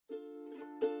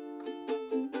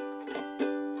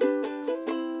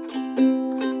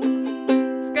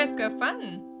выпуска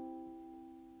 «Фан».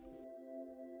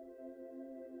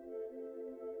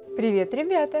 Привет,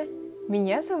 ребята!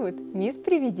 Меня зовут Мисс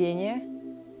Привидение.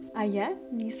 А я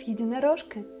Мисс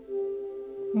Единорожка.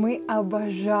 Мы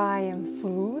обожаем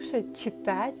слушать,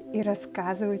 читать и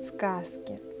рассказывать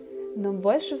сказки. Но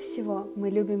больше всего мы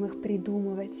любим их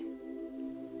придумывать.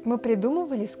 Мы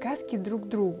придумывали сказки друг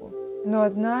другу, но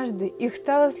однажды их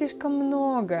стало слишком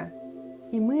много.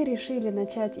 И мы решили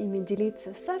начать ими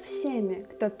делиться со всеми,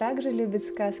 кто также любит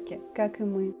сказки, как и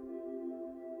мы.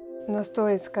 Но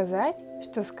стоит сказать,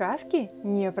 что сказки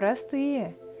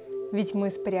непростые, ведь мы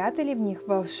спрятали в них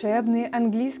волшебные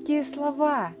английские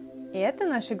слова. Это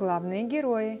наши главные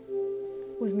герои.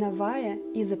 Узнавая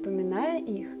и запоминая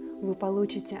их, вы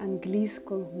получите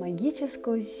английскую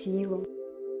магическую силу.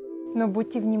 Но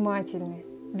будьте внимательны,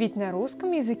 ведь на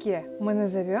русском языке мы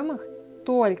назовем их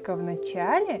только в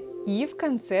начале и в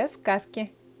конце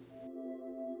сказки.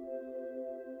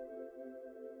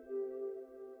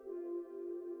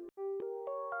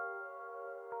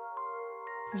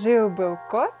 Жил-был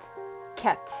кот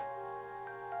Cat.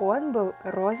 Он был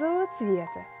розового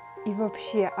цвета и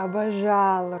вообще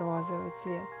обожал розовый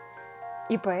цвет.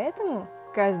 И поэтому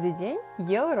каждый день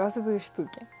ел розовые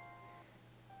штуки.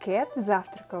 Кэт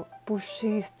завтракал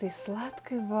пушистой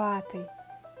сладкой ватой,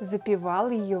 запивал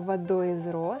ее водой из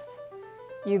роз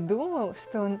и думал,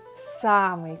 что он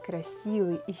самый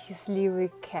красивый и счастливый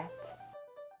Кэт.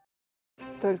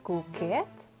 Только у Кэт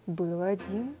был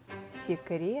один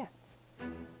секрет.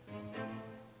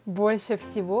 Больше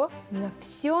всего на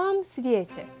всем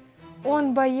свете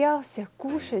он боялся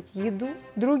кушать еду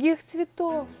других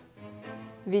цветов,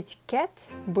 ведь Кэт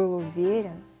был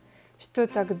уверен, что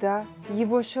тогда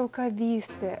его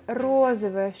шелковистая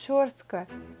розовая шерстка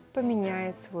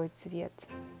поменяет свой цвет.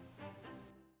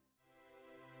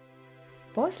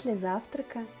 После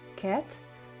завтрака Кэт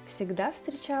всегда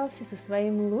встречался со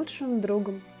своим лучшим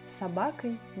другом,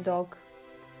 собакой Dog.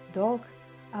 Dog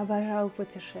обожал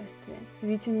путешествия,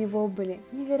 ведь у него были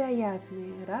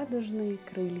невероятные радужные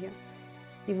крылья.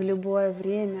 И в любое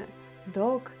время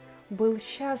Dog был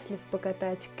счастлив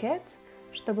покатать Кэт,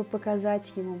 чтобы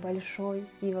показать ему большой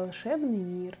и волшебный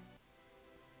мир.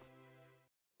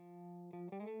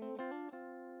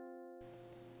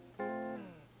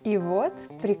 И вот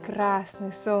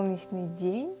прекрасный солнечный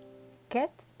день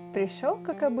Кэт пришел,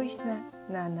 как обычно,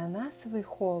 на ананасовый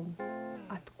холм,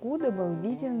 откуда был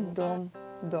виден дом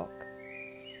Dog,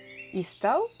 и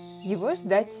стал его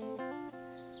ждать.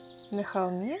 На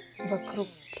холме вокруг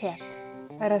Кэт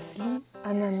росли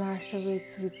ананасовые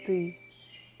цветы.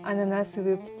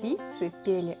 Ананасовые птицы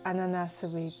пели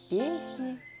ананасовые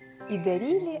песни и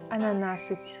дарили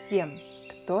ананасы всем,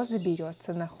 кто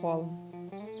заберется на холм.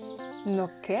 Но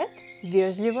Кэт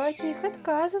вежливо от них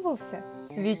отказывался,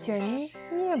 ведь они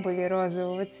не были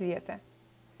розового цвета.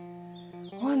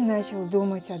 Он начал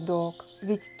думать о Dog,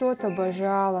 ведь тот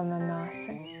обожал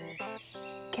ананасы.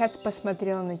 Кэт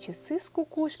посмотрел на часы с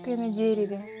кукушкой на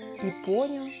дереве и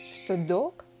понял, что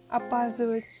Dog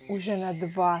опаздывает уже на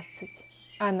 20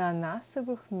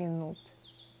 ананасовых минут.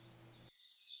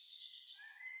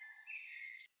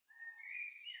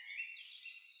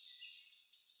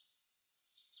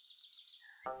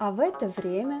 А в это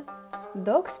время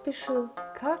Dog спешил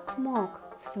как мог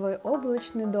в свой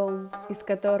облачный дом, из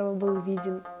которого был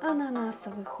виден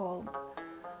ананасовый холм.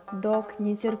 Dog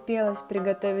не терпелось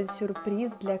приготовить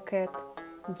сюрприз для Кэт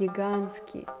 –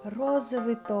 гигантский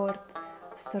розовый торт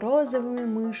с розовыми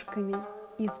мышками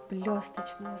из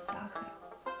блесточного сахара.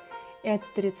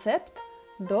 Этот рецепт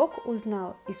Dog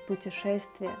узнал из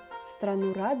путешествия в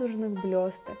страну радужных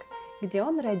блесток, где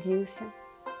он родился.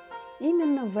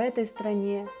 Именно в этой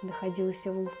стране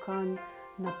находился вулкан,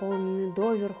 наполненный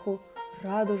доверху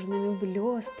радужными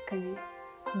блестками.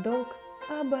 Dog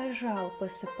обожал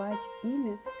посыпать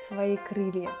ими свои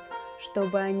крылья,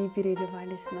 чтобы они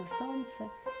переливались на солнце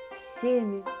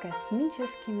всеми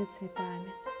космическими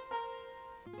цветами.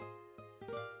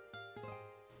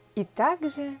 И так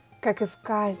же, как и в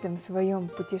каждом своем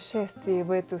путешествии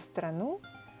в эту страну,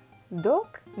 Dog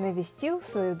навестил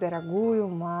свою дорогую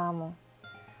маму.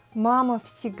 Мама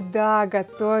всегда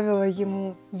готовила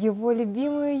ему его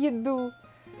любимую еду –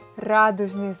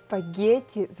 радужные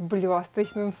спагетти с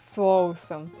блесточным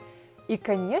соусом. И,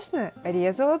 конечно,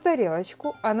 резала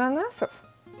тарелочку ананасов.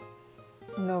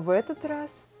 Но в этот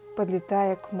раз,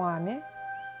 подлетая к маме,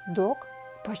 Dog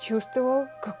почувствовал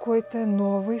какой-то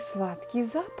новый сладкий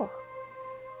запах.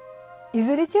 И,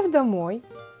 залетев домой,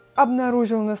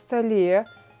 обнаружил на столе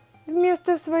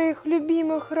вместо своих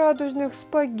любимых радужных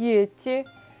спагетти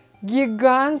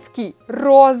гигантский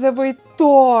розовый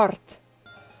торт.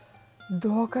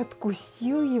 Dog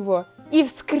откусил его и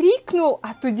вскрикнул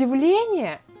от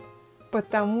удивления,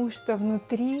 потому что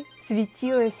внутри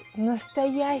светилась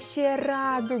настоящая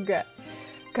радуга,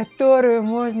 которую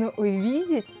можно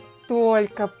увидеть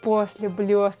только после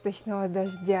блесточного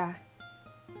дождя.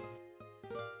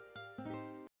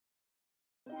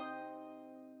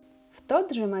 В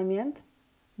тот же момент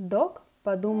Дог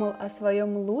подумал о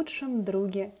своем лучшем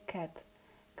друге Cat,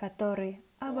 который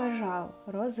обожал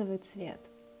розовый цвет.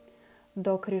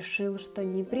 Дог решил, что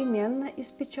непременно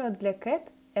испечет для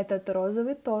Кэт этот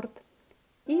розовый торт,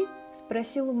 и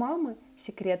спросил у мамы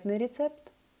секретный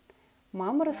рецепт.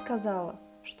 Мама рассказала,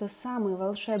 что самый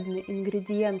волшебный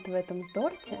ингредиент в этом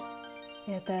торте –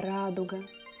 это радуга,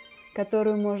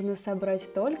 которую можно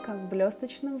собрать только в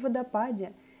блесточном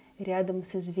водопаде рядом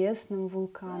с известным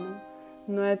вулканом.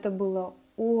 Но это было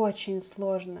очень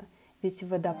сложно, ведь в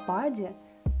водопаде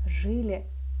жили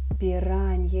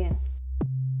пираньи.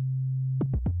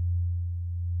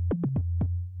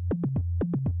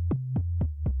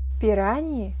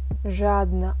 Пираньи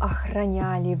жадно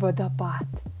охраняли водопад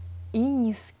и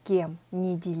ни с кем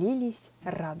не делились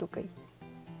радугой.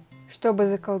 Чтобы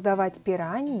заколдовать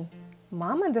пираньи,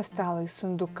 мама достала из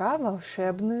сундука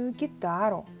волшебную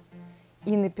гитару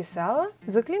и написала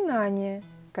заклинание,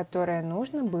 которое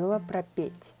нужно было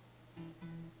пропеть.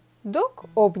 Дог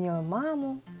обнял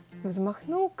маму,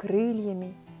 взмахнул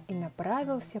крыльями и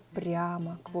направился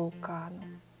прямо к вулкану.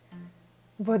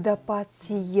 Водопад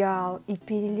сиял и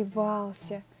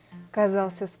переливался,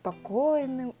 казался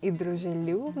спокойным и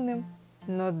дружелюбным,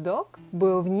 но Дог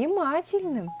был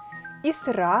внимательным и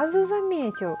сразу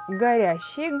заметил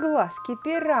горящие глазки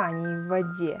пираний в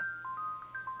воде.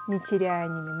 Не теряя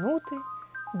ни минуты,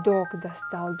 Дог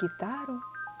достал гитару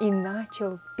и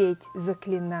начал петь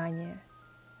заклинание.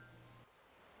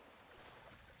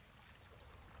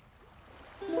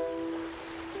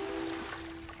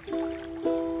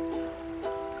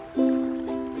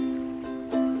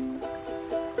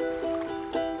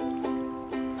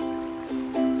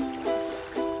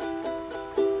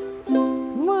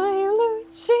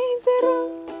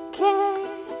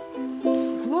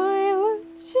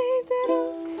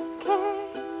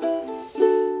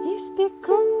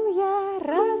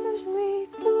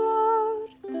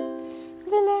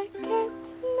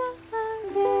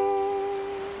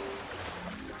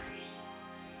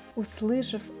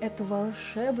 Услышав эту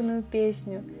волшебную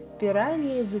песню,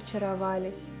 пираньи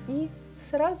зачаровались и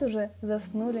сразу же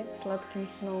заснули сладким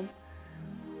сном.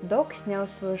 Дог снял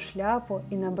свою шляпу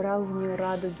и набрал в нее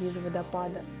радуги из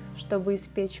водопада, чтобы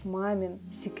испечь мамин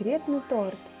секретный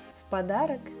торт в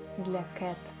подарок для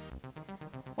Кэт.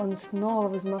 Он снова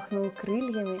взмахнул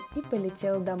крыльями и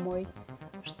полетел домой,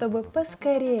 чтобы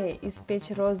поскорее испечь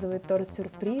розовый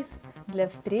торт-сюрприз для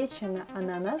встречи на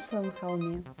ананасовом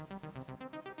холме.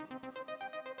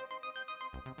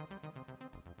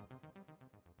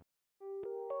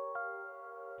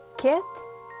 Кэт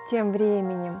тем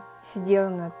временем сидел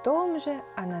на том же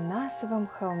ананасовом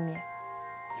холме,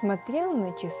 смотрел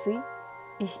на часы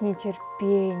и с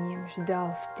нетерпением ждал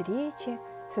встречи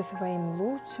со своим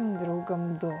лучшим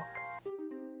другом Дог.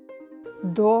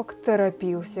 Дог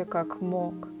торопился как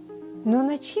мог, но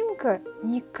начинка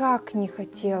никак не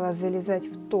хотела залезать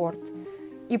в торт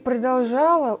и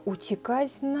продолжала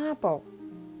утекать на пол,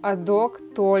 а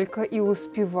Дог только и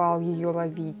успевал ее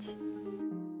ловить.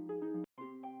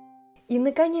 И,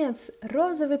 наконец,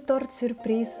 розовый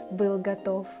торт-сюрприз был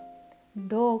готов.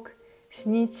 Дог с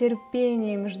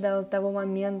нетерпением ждал того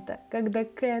момента, когда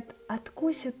Кэт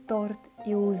откусит торт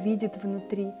и увидит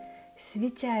внутри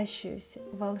светящуюся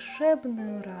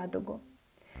волшебную радугу.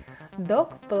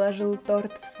 Дог положил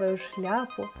торт в свою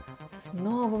шляпу,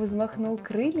 снова взмахнул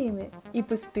крыльями и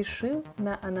поспешил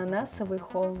на ананасовый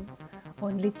холм.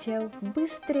 Он летел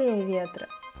быстрее ветра,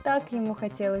 так ему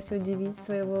хотелось удивить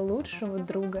своего лучшего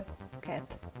друга Кэт.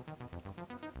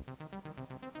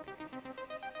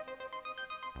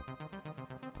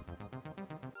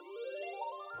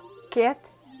 Кэт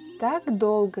так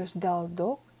долго ждал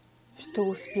Дог, что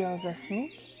успел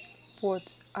заснуть под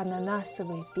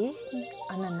ананасовые песни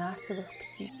ананасовых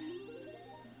птиц.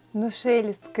 Но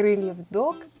шелест крыльев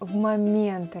Дог в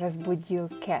момент разбудил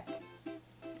Кэт.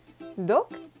 Дог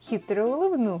хитро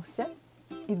улыбнулся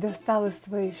и достал из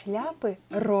своей шляпы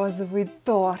розовый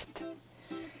торт.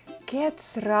 Кэт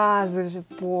сразу же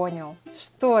понял,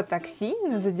 что так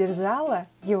сильно задержало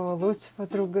его лучшего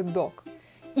друга Дог,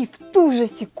 и в ту же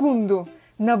секунду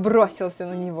набросился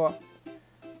на него.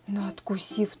 Но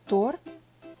откусив торт,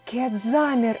 Кэт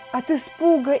замер от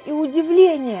испуга и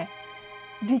удивления,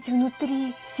 ведь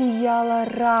внутри сияла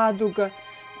радуга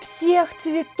всех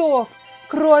цветов,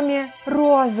 кроме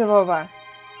розового.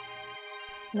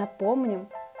 Напомним,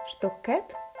 что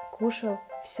Кэт кушал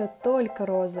все только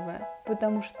розовое,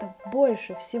 потому что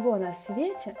больше всего на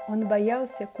свете он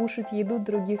боялся кушать еду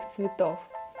других цветов.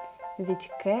 Ведь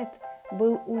Кэт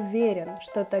был уверен,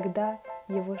 что тогда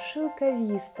его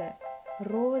шелковистая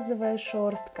розовая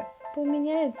шерстка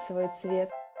поменяет свой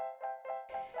цвет.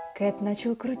 Кэт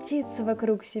начал крутиться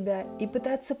вокруг себя и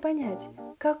пытаться понять,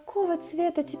 какого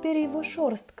цвета теперь его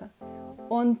шерстка.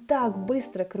 Он так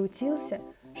быстро крутился,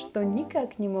 что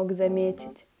никак не мог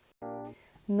заметить.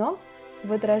 Но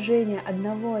в отражении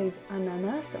одного из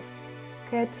ананасов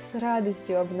Кэт с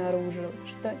радостью обнаружил,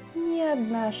 что ни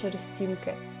одна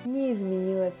шерстинка не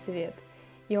изменила цвет,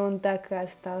 и он так и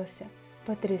остался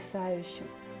потрясающим,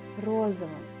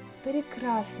 розовым,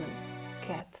 прекрасным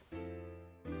Кэт.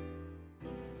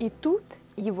 И тут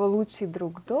его лучший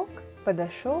друг Дог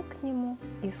подошел к нему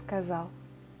и сказал: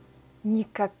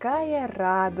 «Никакая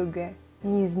радуга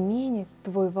не изменит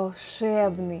твой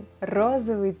волшебный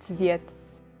розовый цвет».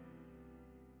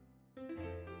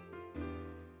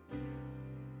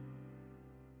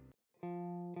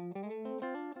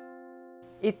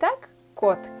 Итак,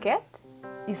 Кот Cat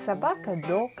и Собака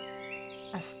Dog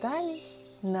остались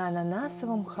на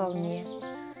ананасовом холме,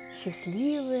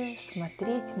 счастливые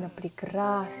смотреть на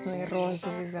прекрасный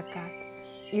розовый закат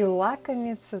и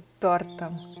лакомиться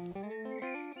тортом.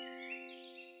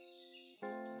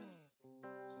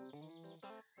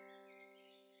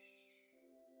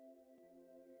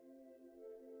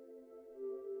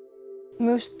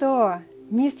 Ну что,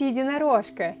 мисс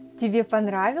Единорожка, тебе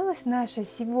понравилась наша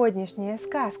сегодняшняя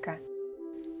сказка?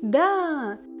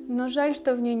 Да, но жаль,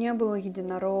 что в ней не было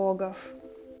единорогов.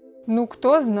 Ну,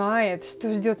 кто знает,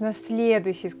 что ждет нас в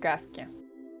следующей сказке.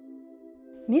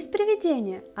 Мисс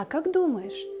Привидение, а как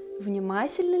думаешь,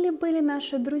 внимательны ли были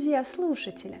наши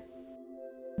друзья-слушатели?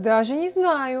 Даже не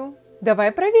знаю.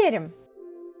 Давай проверим.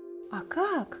 А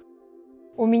как?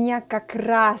 У меня как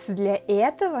раз для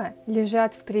этого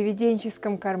лежат в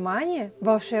привиденческом кармане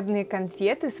волшебные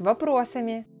конфеты с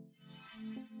вопросами.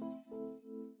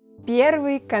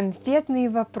 Первый конфетный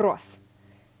вопрос.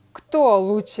 Кто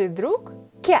лучший друг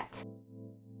Cat?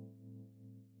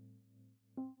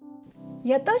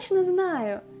 Я точно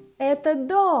знаю, это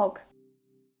Dog.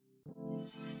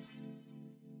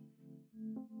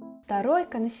 Второй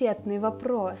конфетный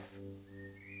вопрос.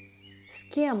 С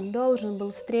кем должен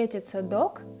был встретиться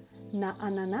Dog на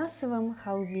ананасовом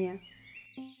холме?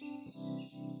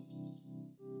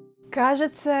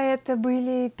 Кажется, это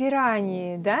были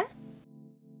пираньи, да?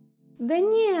 Да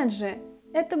нет же,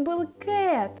 это был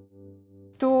Cat.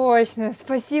 Точно,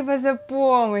 спасибо за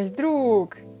помощь,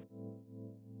 друг.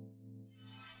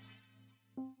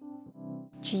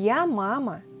 Чья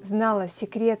мама знала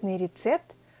секретный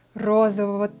рецепт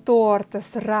розового торта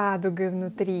с радугой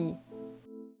внутри?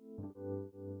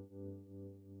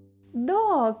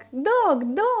 Dog.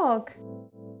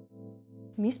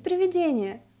 Мисс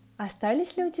Привидение,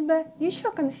 остались ли у тебя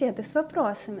еще конфеты с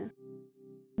вопросами?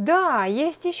 Да,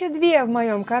 есть еще 2 в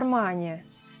моем кармане.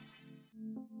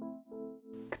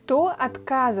 Кто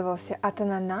отказывался от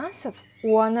ананасов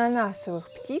у ананасовых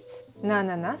птиц на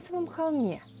ананасовом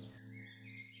холме?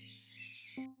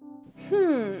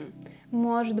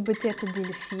 Может быть, это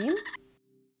дельфин?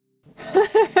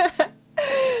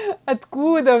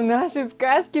 Откуда в нашей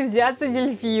сказке взяться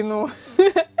дельфину?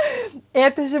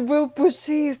 Это же был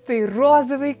пушистый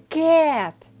розовый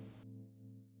Кэт.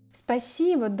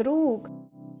 Спасибо, друг.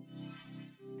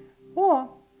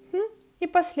 И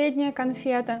последняя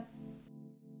конфета.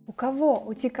 У кого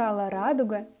утекала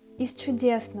радуга из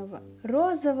чудесного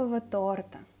розового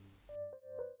торта?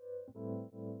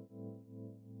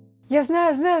 Я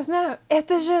знаю,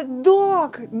 это же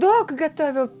Дог! Дог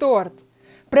готовил торт!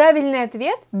 Правильный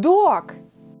ответ – Дог!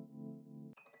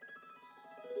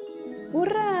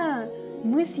 Ура!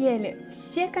 Мы съели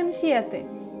все конфеты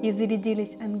и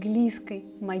зарядились английской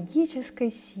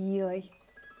магической силой.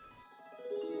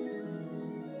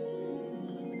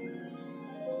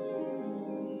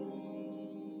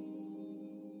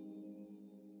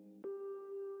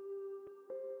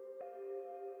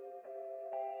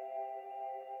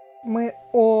 Мы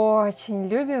очень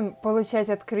любим получать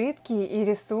открытки и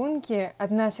рисунки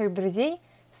от наших друзей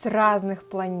с разных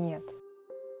планет.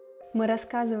 Мы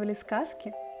рассказывали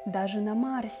сказки даже на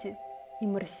Марсе, и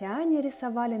марсиане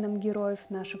рисовали нам героев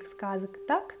наших сказок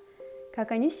так,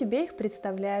 как они себе их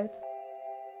представляют.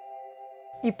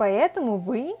 И поэтому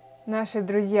вы, наши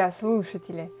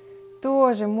друзья-слушатели,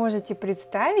 тоже можете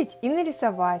представить и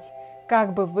нарисовать,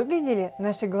 как бы выглядели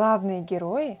наши главные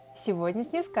герои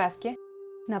сегодняшней сказки.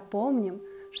 Напомним,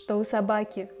 что у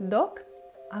собаки Dog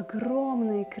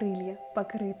огромные крылья,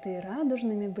 покрытые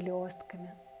радужными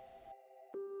блестками.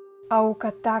 а у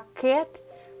кота Cat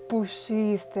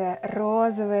пушистая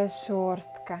розовая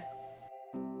шерстка.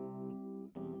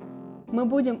 Мы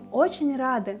будем очень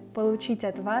рады получить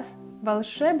от вас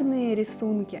волшебные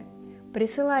рисунки.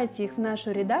 Присылайте их в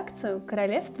нашу редакцию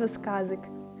 «Королевства сказок»,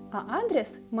 а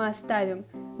адрес мы оставим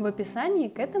в описании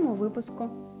к этому выпуску.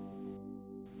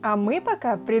 А мы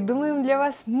пока придумаем для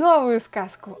вас новую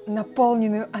сказку,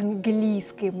 наполненную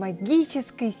английской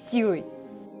магической силой.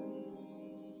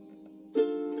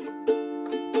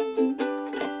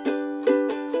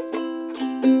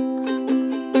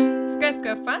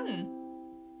 Сказка фан!